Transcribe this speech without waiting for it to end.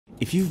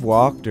If you've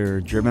walked or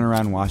driven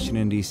around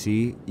Washington,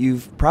 D.C.,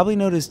 you've probably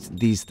noticed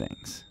these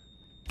things.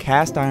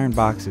 Cast iron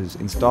boxes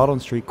installed on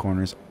street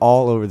corners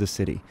all over the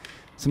city,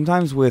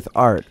 sometimes with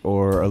art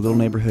or a little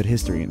neighborhood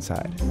history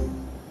inside.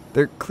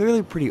 They're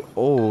clearly pretty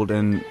old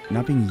and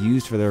not being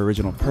used for their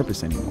original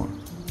purpose anymore.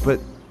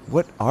 But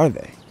what are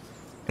they?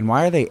 And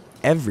why are they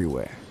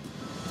everywhere?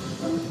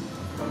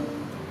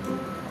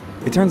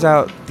 It turns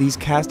out these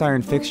cast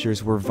iron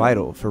fixtures were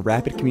vital for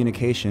rapid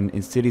communication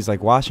in cities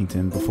like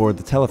Washington before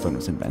the telephone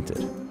was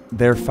invented.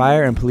 They're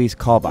fire and police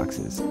call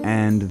boxes,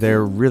 and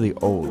they're really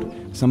old.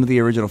 Some of the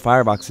original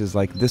fireboxes,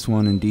 like this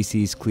one in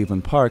DC's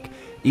Cleveland Park,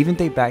 even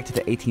date back to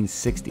the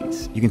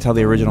 1860s. You can tell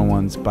the original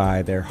ones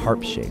by their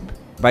harp shape.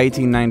 By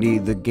 1890,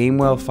 the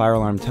Gamewell Fire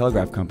Alarm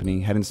Telegraph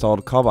Company had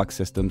installed callbox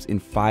systems in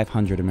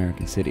 500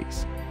 American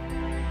cities.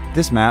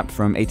 This map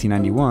from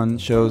 1891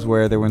 shows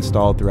where they were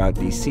installed throughout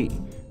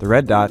DC. The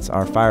red dots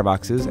are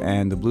fireboxes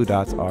and the blue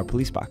dots are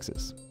police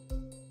boxes.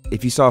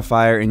 If you saw a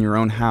fire in your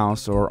own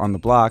house or on the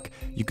block,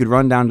 you could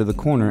run down to the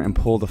corner and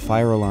pull the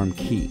fire alarm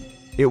key.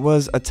 It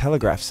was a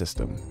telegraph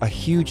system. A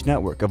huge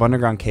network of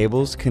underground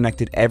cables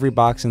connected every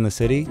box in the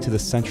city to the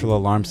central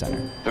alarm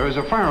center. There is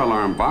a fire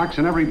alarm box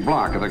in every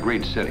block of the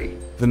great city.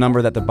 The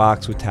number that the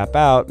box would tap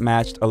out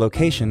matched a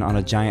location on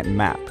a giant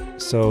map,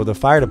 so the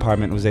fire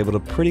department was able to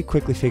pretty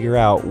quickly figure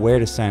out where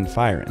to send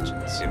fire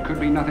engines. It could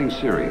be nothing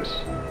serious.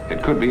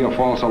 It could be a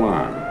false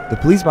alarm. The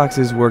police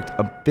boxes worked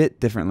a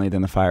bit differently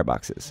than the fire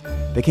boxes.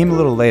 They came a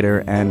little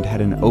later and had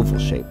an oval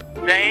shape.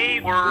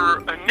 They were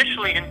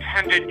initially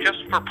intended just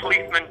for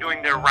policemen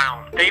doing their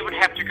rounds. They would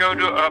have to go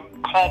to a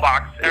call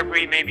box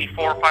every maybe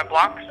 4 or 5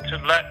 blocks to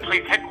let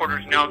police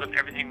headquarters know that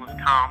everything was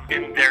calm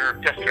in their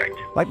district.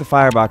 Like the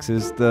fire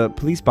boxes, the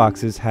police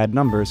boxes had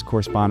numbers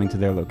corresponding to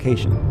their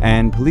location,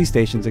 and police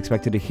stations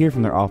expected to hear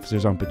from their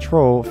officers on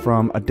patrol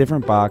from a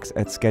different box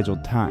at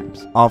scheduled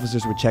times.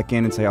 Officers would check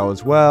in and say all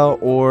is well,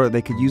 or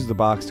they could use the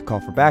box to call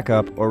for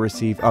backup or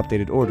receive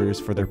updated orders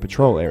for their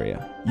patrol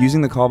area.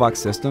 Using the call box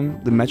system,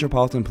 the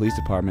Metropolitan Police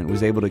Department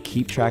was able to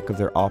keep track of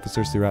their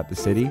officers throughout the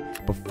city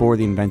before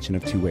the invention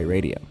of two-way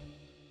radio.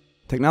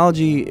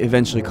 Technology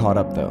eventually caught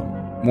up though.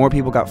 More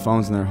people got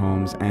phones in their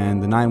homes,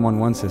 and the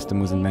 911 system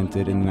was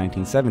invented in the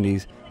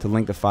 1970s to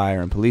link the fire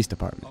and police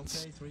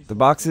departments. The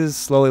boxes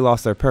slowly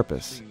lost their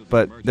purpose,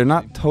 but they're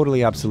not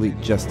totally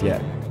obsolete just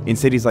yet. In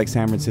cities like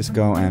San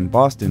Francisco and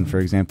Boston, for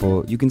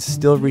example, you can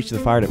still reach the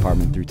fire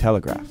department through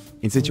telegraph.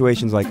 In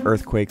situations like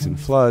earthquakes and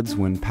floods,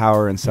 when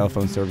power and cell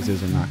phone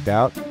services are knocked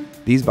out,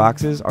 these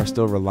boxes are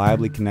still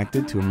reliably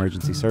connected to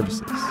emergency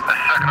services. A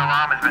second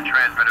alarm has been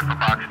transmitted for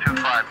box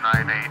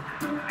 2598.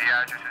 The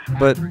address is...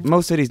 But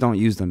most cities don't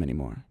use them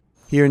anymore.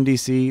 Here in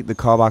DC, the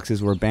call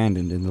boxes were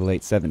abandoned in the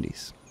late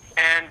 70s.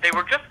 And they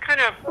were just kind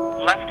of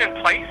left in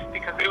place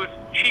because it was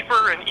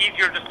cheaper and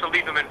easier just to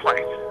leave them in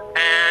place.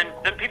 And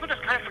then people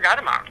just kind of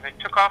forgot about them.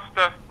 They took off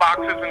the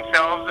boxes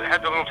themselves that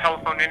had the little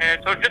telephone in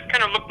it. So it just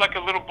kind of looked like a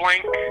little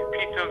blank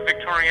piece of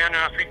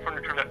Victoriana street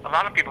furniture that a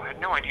lot of people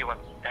had no idea what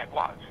that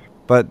was.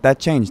 But that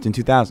changed in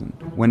 2000,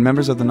 when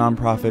members of the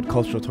nonprofit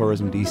Cultural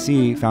Tourism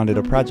DC founded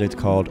a project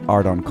called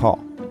Art on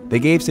Call. They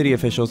gave city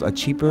officials a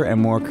cheaper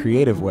and more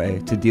creative way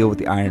to deal with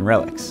the iron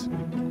relics.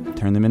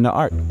 Turn them into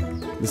art.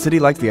 The city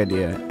liked the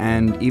idea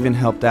and even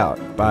helped out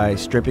by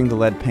stripping the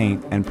lead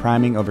paint and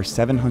priming over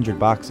 700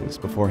 boxes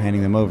before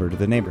handing them over to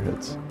the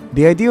neighborhoods.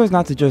 The idea was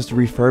not to just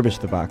refurbish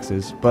the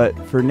boxes, but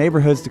for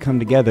neighborhoods to come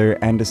together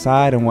and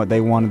decide on what they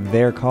wanted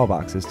their call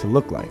boxes to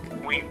look like.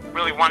 We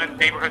really wanted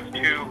neighborhoods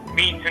to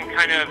meet and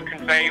kind of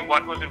convey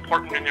what was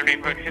important in their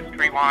neighborhood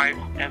history-wise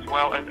as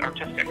well as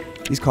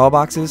artistic. These call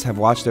boxes have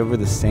watched over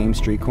the same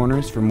street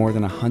corners for more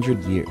than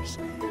 100 years.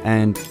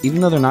 And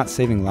even though they're not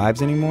saving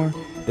lives anymore,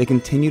 they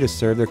continue to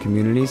serve their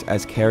communities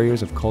as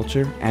carriers of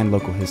culture and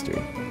local history.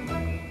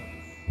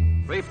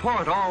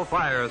 Report all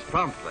fires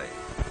promptly,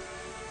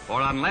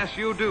 for unless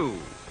you do,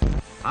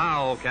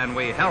 how can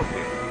we help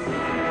you?